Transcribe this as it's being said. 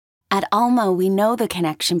At Alma, we know the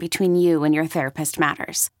connection between you and your therapist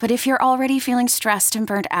matters. But if you're already feeling stressed and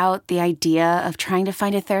burnt out, the idea of trying to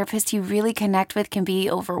find a therapist you really connect with can be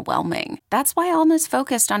overwhelming. That's why Alma's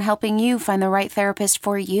focused on helping you find the right therapist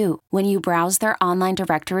for you. When you browse their online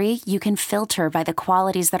directory, you can filter by the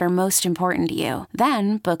qualities that are most important to you.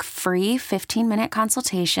 Then book free 15-minute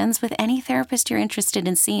consultations with any therapist you're interested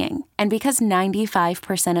in seeing. And because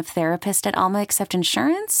 95% of therapists at Alma accept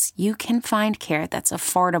insurance, you can find care that's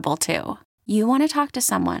affordable too. You want to talk to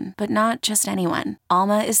someone, but not just anyone.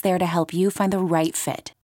 Alma is there to help you find the right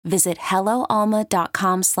fit. Visit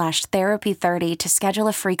helloalma.com/therapy30 to schedule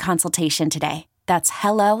a free consultation today. That's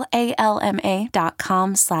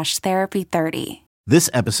helloalma.com/therapy30. This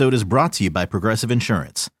episode is brought to you by Progressive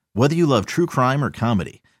Insurance. Whether you love true crime or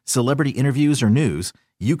comedy, celebrity interviews or news,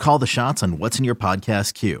 you call the shots on what's in your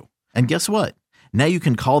podcast queue. And guess what? Now you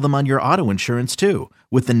can call them on your auto insurance too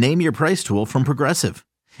with the Name Your Price tool from Progressive.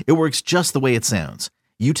 It works just the way it sounds.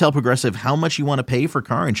 You tell Progressive how much you want to pay for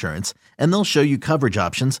car insurance, and they'll show you coverage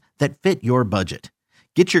options that fit your budget.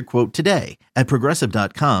 Get your quote today at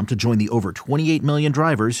Progressive.com to join the over 28 million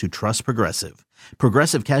drivers who trust Progressive.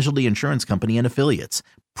 Progressive Casualty Insurance Company and Affiliates.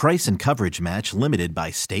 Price and coverage match limited by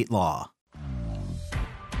state law.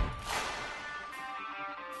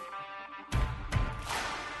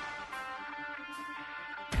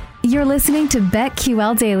 You're listening to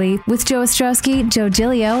BetQL Daily with Joe Ostrowski, Joe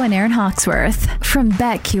Giglio, and Aaron Hawksworth from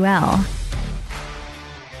BetQL.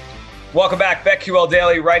 Welcome back, BetQL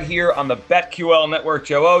Daily, right here on the BetQL Network.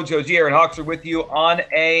 Joe O, Joe G, Aaron Hawksworth with you on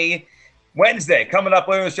a Wednesday. Coming up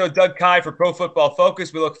later in the show, Doug Kai for Pro Football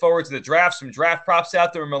Focus. We look forward to the draft. Some draft props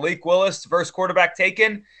out there. Malik Willis, first quarterback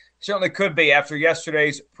taken. Certainly could be after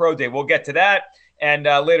yesterday's pro day. We'll get to that. And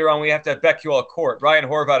later on, we have to have BetQL Court. Ryan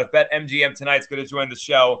Horvath of BetMGM tonight is going to join the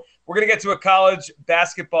show. We're going to get to a college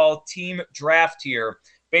basketball team draft here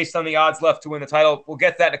based on the odds left to win the title. We'll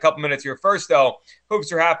get that in a couple minutes here. First, though,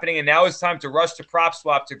 hoops are happening, and now it's time to rush to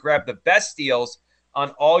PropSwap to grab the best deals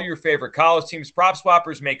on all your favorite college teams.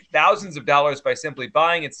 PropSwappers make thousands of dollars by simply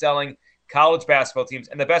buying and selling college basketball teams.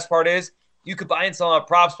 And the best part is you could buy and sell on a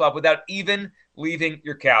PropSwap without even leaving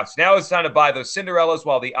your couch. Now it's time to buy those Cinderellas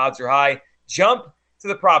while the odds are high. Jump to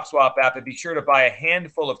the PropSwap app and be sure to buy a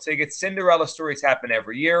handful of tickets. Cinderella stories happen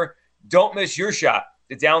every year. Don't miss your shot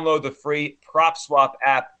to download the free PropSwap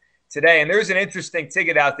app today. And there's an interesting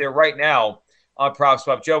ticket out there right now on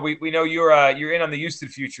PropSwap. Joe, we know you're in on the Houston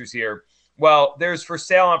futures here. Well, there's for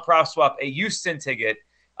sale on PropSwap a Houston ticket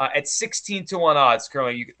at 16-1 odds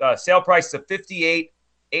currently. Sale price of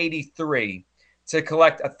 $58.83 to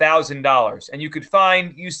collect $1,000. And you could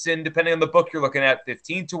find Houston, depending on the book you're looking at,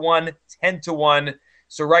 15-1, 10-1.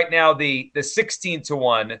 So right now, the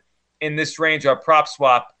 16-1 in this range on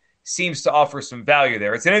PropSwap seems to offer some value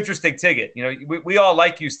there. It's an interesting ticket. You know, we all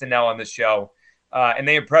like Houston now on this show, and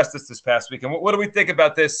they impressed us this past week. And what do we think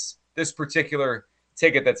about this particular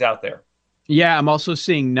ticket that's out there? Yeah, I'm also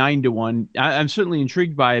seeing 9-1. I'm certainly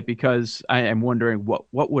intrigued by it because I am wondering what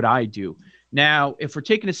would I do? Now, if we're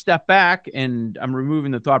taking a step back and I'm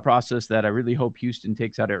removing the thought process that I really hope Houston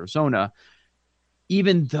takes out Arizona,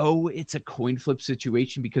 even though it's a coin flip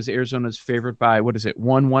situation because Arizona's favored by,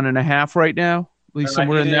 1.5 right now? At least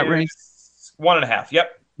somewhere in that range. 1.5.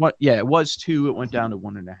 Yep. Yeah, it was 2. It went down to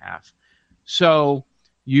 1.5. So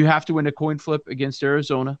you have to win a coin flip against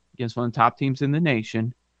Arizona, against one of the top teams in the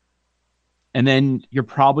nation. And then you're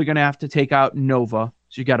probably going to have to take out Nova.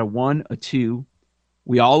 So you got a 1, a 2.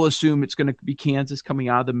 We all assume it's going to be Kansas coming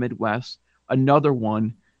out of the Midwest, another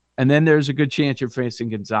 1. And then there's a good chance you're facing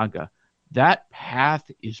Gonzaga. That path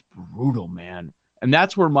is brutal, man. And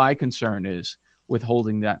that's where my concern is with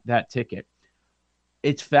holding that ticket.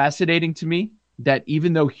 It's fascinating to me that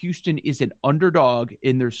even though Houston is an underdog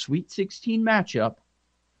in their Sweet 16 matchup,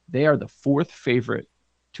 they are the 4th favorite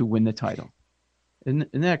to win the title. Isn't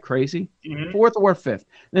that crazy? Mm-hmm. 4th or 5th.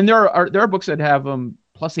 And there are books that have them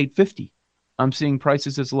plus 850. I'm seeing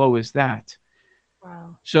prices as low as that.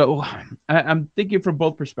 Wow. So I'm thinking from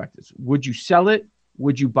both perspectives. Would you sell it?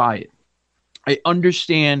 Would you buy it? I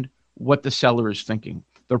understand what the seller is thinking.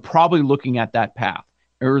 They're probably looking at that path.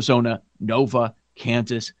 Arizona, Nova,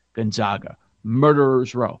 Kansas, Gonzaga,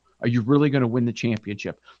 Murderer's Row. Are you really going to win the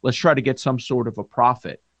championship? Let's try to get some sort of a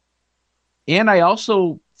profit. And I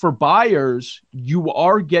also, for buyers, you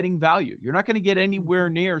are getting value. You're not going to get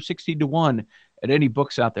anywhere near 60-1 at any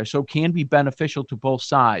books out there. So it can be beneficial to both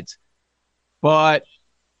sides. But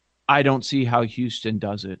I don't see how Houston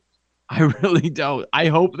does it. I really don't. I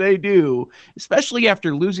hope they do, especially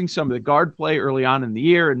after losing some of the guard play early on in the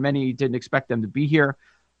year, and many didn't expect them to be here.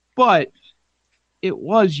 But it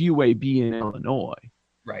was UAB in Illinois.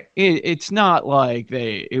 Right. It's not like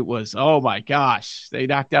it was, oh my gosh, they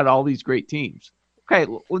knocked out all these great teams. Okay,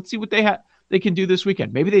 let's see what they can do this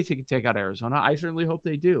weekend. Maybe they can take out Arizona. I certainly hope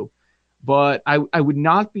they do. But I would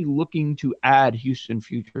not be looking to add Houston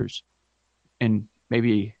futures. And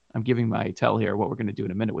maybe I'm giving my tell here what we're going to do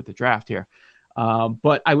in a minute with the draft here.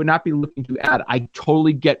 But I would not be looking to add. I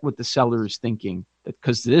totally get what the seller is thinking,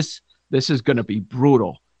 because this is going to be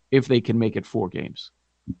brutal if they can make it 4 games.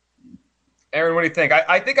 Aaron, what do you think?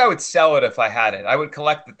 I think I would sell it if I had it. I would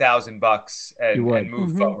collect the $1,000 and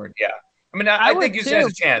move forward. Yeah. I mean, I think Houston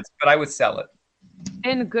has a chance, but I would sell it.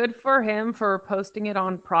 And good for him for posting it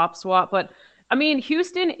on PropSwap. But I mean,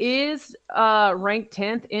 Houston is ranked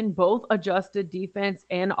 10th in both adjusted defense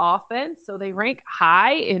and offense. So they rank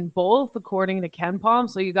high in both, according to KenPom.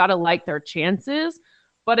 So you got to like their chances.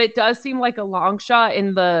 But it does seem like a long shot,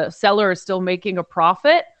 and the seller is still making a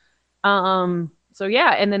profit. So,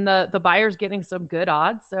 yeah, and then the buyer's getting some good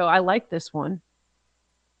odds. So I like this one.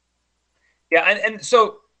 Yeah, and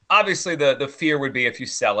so obviously the fear would be if you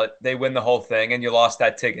sell it, they win the whole thing, and you lost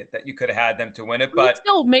that ticket that you could have had them to win it. But you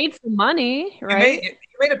still made some money, right? You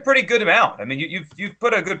made a pretty good amount. I mean, you've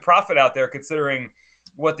put a good profit out there considering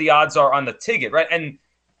what the odds are on the ticket, right? And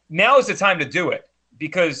now is the time to do it,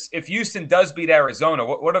 because if Houston does beat Arizona,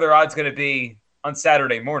 what are their odds going to be on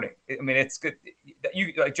Saturday morning? I mean, it's good.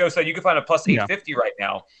 Like Joe said, you can find a plus 850 right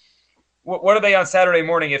now. What are they on Saturday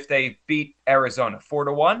morning if they beat Arizona?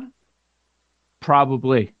 4-1?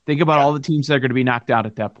 Probably. Think about all the teams that are going to be knocked out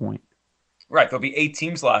at that point. Right. There'll be 8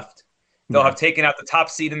 teams left. They'll have taken out the top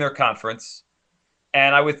seed in their conference.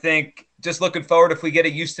 And I would think, just looking forward, if we get a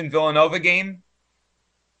Houston-Villanova game,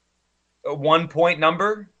 a 1-point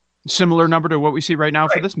number. Similar number to what we see right now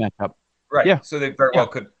for this matchup. Right. Yeah. So they very well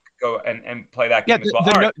could go and play that game as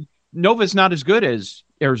well. Nova's not as good as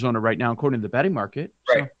Arizona right now, according to the betting market.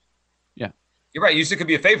 Right. So, yeah. You're right. Houston could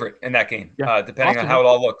be a favorite in that game, depending on how it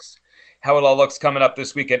all looks. Coming up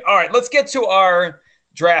this weekend. All right, let's get to our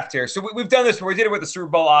draft here. So we've done this. We did it with the Super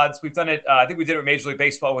Bowl odds. We've done it. I think we did it with Major League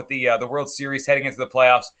Baseball with the World Series heading into the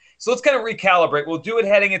playoffs. So let's kind of recalibrate. We'll do it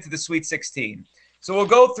heading into the Sweet 16. So we'll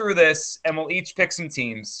go through this, and we'll each pick some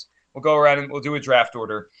teams. We'll go around and we'll do a draft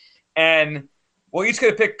order. And we're each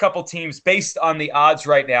going to pick a couple teams based on the odds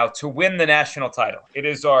right now to win the national title. It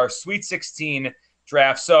is our Sweet 16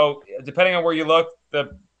 draft. So depending on where you look,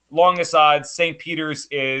 the longest odds, St. Peter's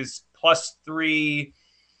is plus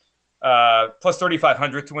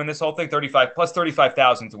 3,500 to win this whole thing. Plus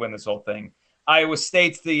 35,000 to win this whole thing. Iowa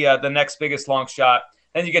State's the next biggest long shot.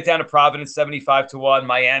 Then you get down to Providence 75-1,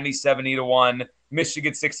 Miami 70-1,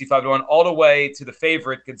 Michigan 65-1, all the way to the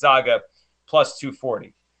favorite Gonzaga plus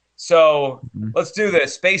 240. So let's do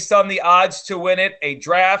this based on the odds to win it. A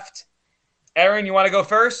draft. Aaron, you want to go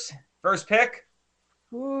first? First pick.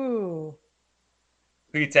 Ooh.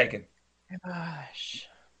 Who are you taking? Gosh.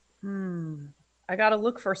 I got to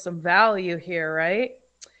look for some value here, right?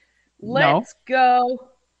 Let's go.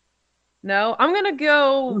 No, I'm going to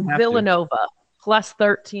go Villanova plus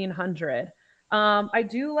 1,300. I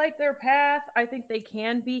do like their path. I think they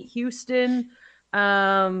can beat Houston.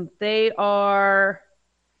 They are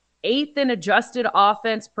 8th in adjusted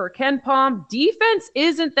offense per KenPom. Defense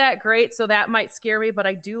isn't that great, so that might scare me, but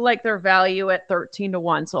I do like their value at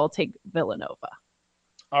 13-1, so I'll take Villanova.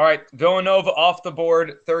 All right, Villanova off the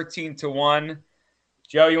board, 13-1.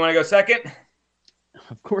 Joe, you want to go second?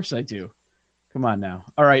 Of course I do. Come on now.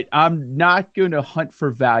 All right, I'm not going to hunt for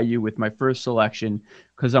value with my first selection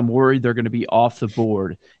because I'm worried they're going to be off the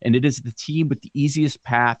board. And it is the team with the easiest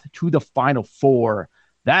path to the Final Four.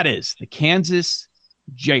 That is the Kansas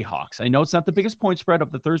Jayhawks. I know it's not the biggest point spread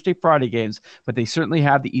of the Thursday-Friday games, but they certainly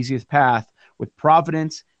have the easiest path with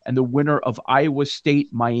Providence and the winner of Iowa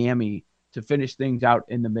State-Miami to finish things out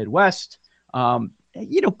in the Midwest.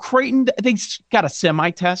 Creighton, I think, got a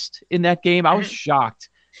semi-test in that game. I was shocked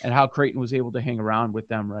at how Creighton was able to hang around with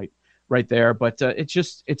them right there. But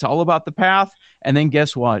it's all about the path. And then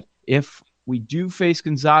guess what? If we do face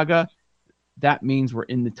Gonzaga, that means we're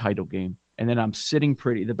in the title game. And then I'm sitting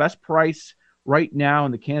pretty. The best price right now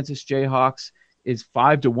in the Kansas Jayhawks is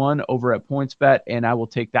 5-1 over at PointsBet, and I will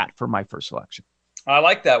take that for my first selection. I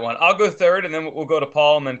like that one. I'll go third, and then we'll go to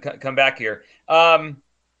Paul and then come back here.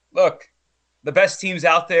 Look, the best teams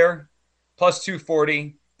out there, plus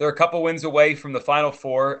 240. They're a couple wins away from the Final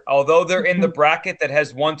Four. Although they're in the bracket that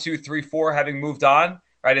has 1, 2, 3, 4 having moved on,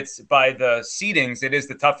 right? It's by the seedings, it is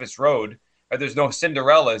the toughest road. Right? There's no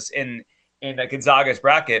Cinderellas in Gonzaga's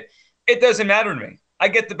bracket. It doesn't matter to me. I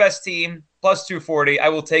get the best team, plus 240. I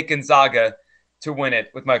will take Gonzaga to win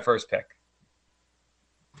it with my first pick.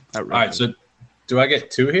 All right, so do I get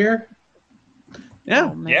 2 here?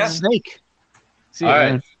 Yeah. Yeah. Snake. See you,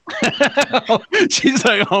 man. She's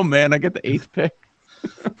like, oh man, I get the 8th pick.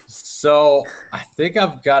 So I think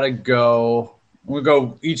I've got to go. I'm going to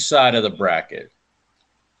go each side of the bracket.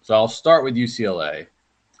 So I'll start with UCLA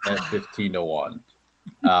at 15-1.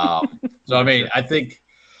 So, I mean, I think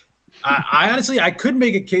I honestly, I could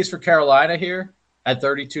make a case for Carolina here at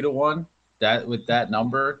 32-1. That with that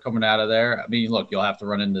number coming out of there. I mean, look, you'll have to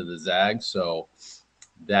run into the Zags, so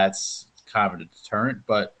that's kind of a deterrent.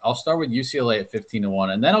 But I'll start with UCLA at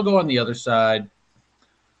 15-1, and then I'll go on the other side.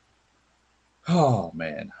 Oh,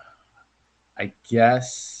 man. I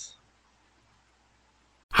guess.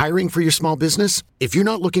 Hiring for your small business? If you're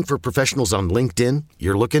not looking for professionals on LinkedIn,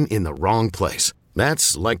 you're looking in the wrong place.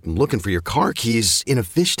 That's like looking for your car keys in a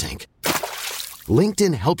fish tank.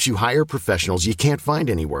 LinkedIn helps you hire professionals you can't find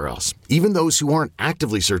anywhere else, even those who aren't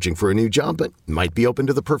actively searching for a new job but might be open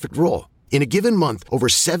to the perfect role. In a given month, over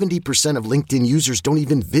 70% of LinkedIn users don't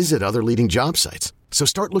even visit other leading job sites. So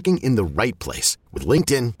start looking in the right place. With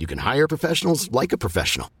LinkedIn, you can hire professionals like a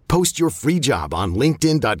professional. Post your free job on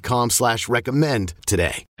linkedin.com/recommend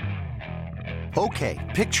today.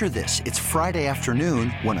 Okay, picture this. It's Friday afternoon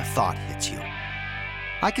when a thought hits you.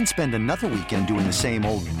 I can spend another weekend doing the same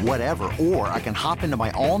old whatever, or I can hop into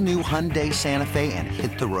my all-new Hyundai Santa Fe and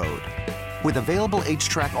hit the road. With available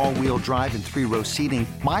H-Track all-wheel drive and 3-row seating,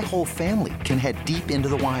 my whole family can head deep into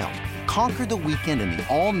the wild. Conquer the weekend in the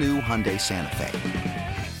all-new Hyundai Santa Fe.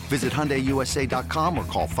 Visit HyundaiUSA.com or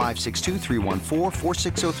call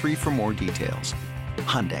 562-314-4603 for more details.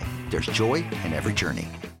 Hyundai, there's joy in every journey.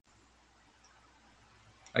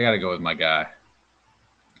 I got to go with my guy,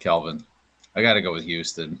 Kelvin. I got to go with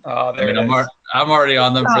Houston. Oh, there I'm already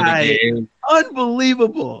on them for the game.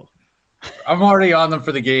 Unbelievable. I'm already on them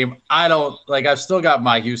for the game. I've still got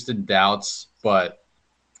my Houston doubts, but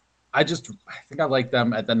I think I like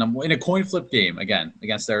them at the number in a coin flip game again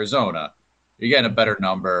against Arizona. You're getting a better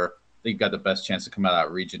number. I think you've got the best chance to come out of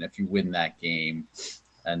that region if you win that game.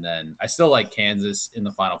 And then I still like Kansas in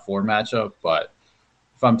the Final Four matchup, but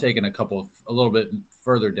if I'm taking a little bit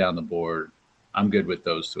further down the board, I'm good with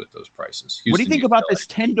those two at those prices. What do you think about this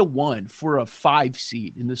 10-1 for a 5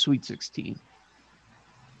 seed in the Sweet 16?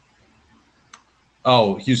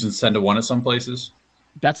 Oh, Houston's 10-1 at some places?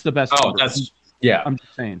 That's the best. Oh, yeah. I'm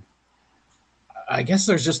just saying. I guess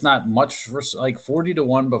there's just not much for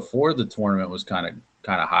 40-1 before the tournament was kind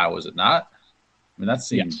of high, was it not? I mean, that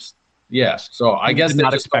seems yes. So I guess did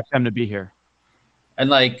not expect them to be here. And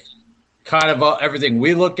kind of everything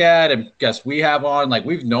we look at and guess we have on,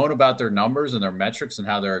 we've known about their numbers and their metrics and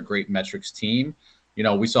how they're a great metrics team. You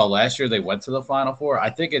know, we saw last year they went to the Final Four.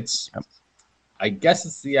 I think I guess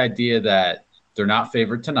it's the idea that they're not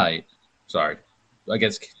favored tonight. Sorry,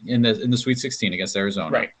 against in the Sweet 16 against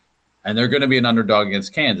Arizona, right? And they're going to be an underdog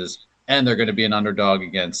against Kansas, and they're going to be an underdog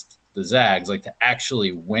against the Zags. To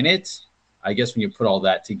actually win it, I guess when you put all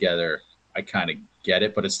that together, I kind of get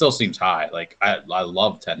it, but it still seems high. I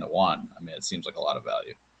love 10-1. I mean, it seems like a lot of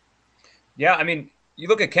value. Yeah, I mean, you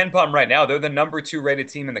look at KenPom right now; they're the number 2 rated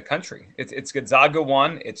team in the country. It's Gonzaga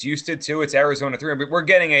 1, it's Houston 2, it's Arizona 3. I mean, we're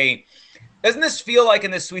getting a. Doesn't this feel like in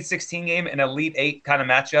this Sweet 16 game an Elite 8 kind of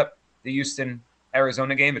matchup? The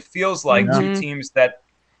Houston-Arizona game. It feels like two teams that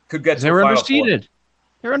could get to the Final Four.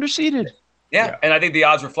 They're underseeded. Yeah, and I think the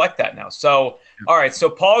odds reflect that now. So, all right, so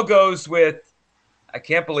Paul goes with, I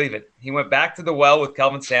can't believe it. He went back to the well with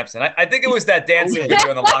Kelvin Sampson. I think it was that dancing video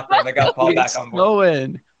in the locker room that got Paul back on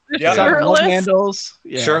board. Yeah, shirtless.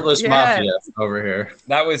 Shirtless mafia over here.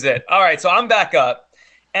 That was it. All right, so I'm back up.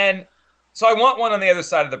 And so I want one on the other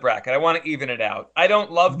side of the bracket. I want to even it out. I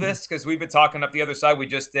don't love this because we've been talking up the other side. We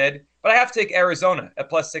just did. But I have to take Arizona at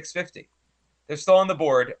plus 650. They're still on the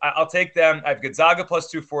board. I'll take them. I have Gonzaga plus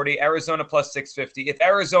 240, Arizona plus 650. If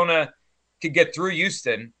Arizona could get through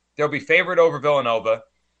Houston, they'll be favored over Villanova.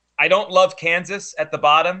 I don't love Kansas at the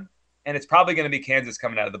bottom, and it's probably going to be Kansas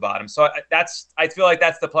coming out of the bottom. So I feel like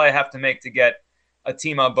that's the play I have to make to get a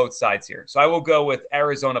team on both sides here. So I will go with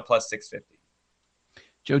Arizona plus 650.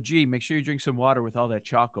 Joe G, make sure you drink some water with all that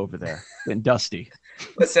chalk over there. Getting dusty.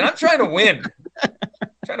 Listen, I'm trying to win. I'm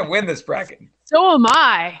trying to win this bracket. So am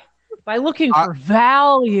I. By looking for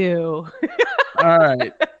value. All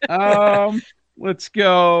right. Let's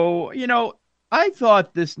go. I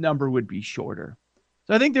thought this number would be shorter.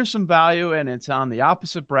 So I think there's some value, and it's on the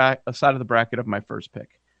opposite side of the bracket of my first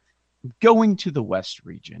pick. Going to the West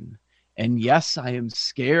region. And yes, I am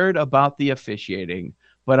scared about the officiating,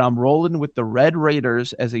 but I'm rolling with the Red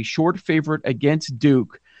Raiders as a short favorite against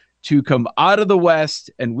Duke to come out of the West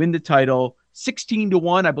and win the title.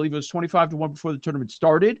 16-1. I believe it was 25-1 before the tournament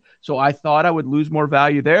started. So I thought I would lose more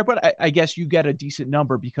value there, but I guess you get a decent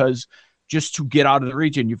number because just to get out of the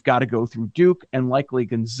region, you've got to go through Duke and likely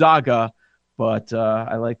Gonzaga. But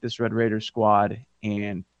I like this Red Raiders squad,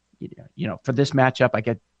 and for this matchup,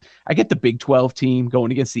 I get the Big 12 team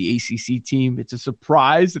going against the ACC team. It's a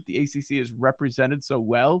surprise that the ACC is represented so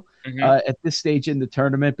well at this stage in the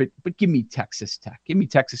tournament. But give me Texas Tech. Give me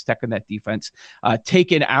Texas Tech on that defense,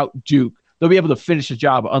 taking out Duke. They'll be able to finish the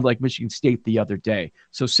job, unlike Michigan State the other day.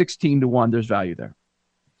 So 16-1, there's value there.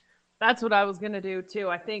 That's what I was going to do, too.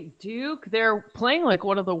 I think Duke, they're playing like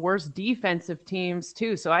one of the worst defensive teams,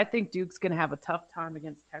 too. So I think Duke's going to have a tough time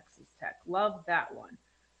against Texas Tech. Love that one.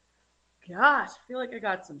 Gosh, I feel like I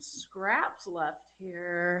got some scraps left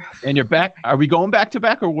here. And you're back. Are we going back to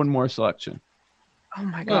back or one more selection? Oh,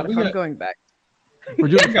 my God, I'm going back. We're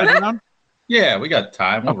doing it round? Yeah, we got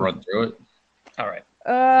time. We'll run through it. All right.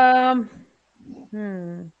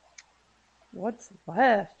 What's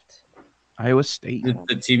left? Iowa State.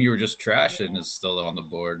 The team you were just trashing is still on the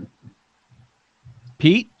board.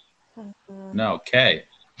 Pete? No, K.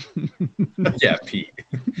 Yeah, Pete.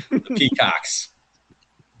 The Peacocks.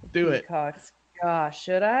 Do it. Peacocks. Gosh,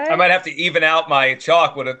 should I? I might have to even out my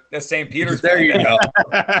chalk with a St. Peter's. There you go.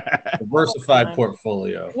 Diversified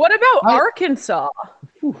portfolio. What about Arkansas?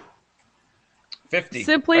 50.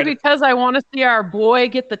 Simply because I want to see our boy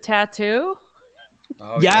get the tattoo?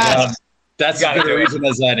 Oh, yes. That's a good reason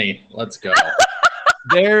as any. Let's go.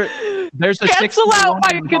 There's a cancel out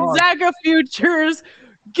my Gonzaga futures.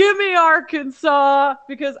 Give me Arkansas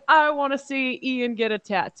because I want to see Ian get a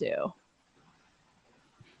tattoo.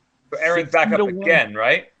 So Aaron's back up again,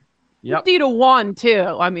 right? Yep. 50-1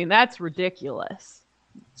 too. I mean, that's ridiculous.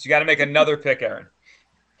 So you got to make another pick, Aaron.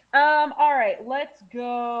 All right, let's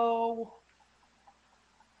go.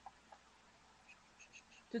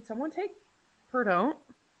 Did someone take Perdon't?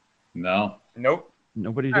 No. Nope.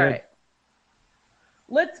 Nobody did. All right.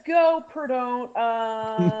 Let's go, Perdon't.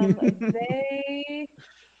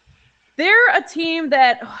 They're a team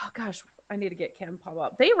that, oh gosh, I need to get Ken pop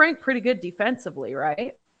up. They rank pretty good defensively,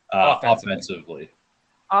 right? Offensively.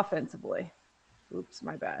 Oops,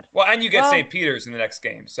 my bad. Well, and you get St. Peter's in the next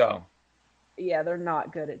game, so. Yeah, they're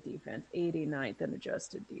not good at defense. 89th in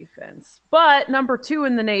adjusted defense. But number 2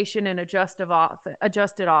 in the nation in adjusted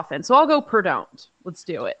offense. So I'll go Perdon't. Let's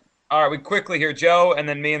do it. All right, we quickly here, Joe, and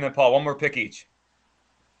then me and then Paul. One more pick each.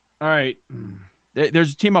 All right.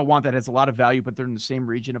 There's a team I want that has a lot of value, but they're in the same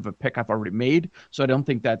region of a pick I've already made. So I don't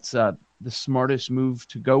think that's the smartest move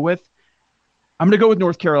to go with. I'm going to go with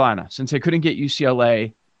North Carolina. Since I couldn't get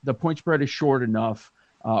UCLA, the point spread is short enough.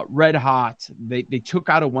 Red hot. They took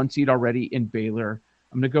out a 1 seed already in Baylor.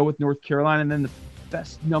 I'm going to go with North Carolina. And then the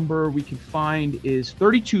best number we can find is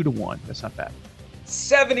 32-1. That's not bad.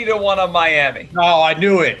 70-1 on Miami. Oh, I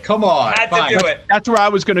knew it. Come on. Had to do it. That's where I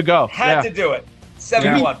was going to go. Had to do it.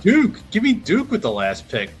 71. Give me Duke with the last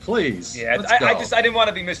pick, please. Yeah, I didn't want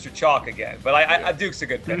to be Mr. Chalk again, but Duke's a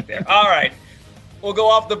good pick there. All right. We'll go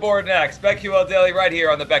off the board next. BetQL Daily right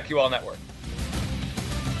here on the BetQL Network.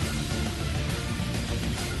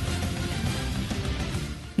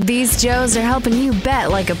 These Joes are helping you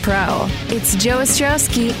bet like a pro. It's Joe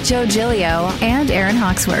Ostrowski, Joe Giglio, and Aaron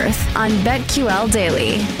Hawksworth on BetQL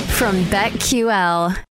Daily from BetQL.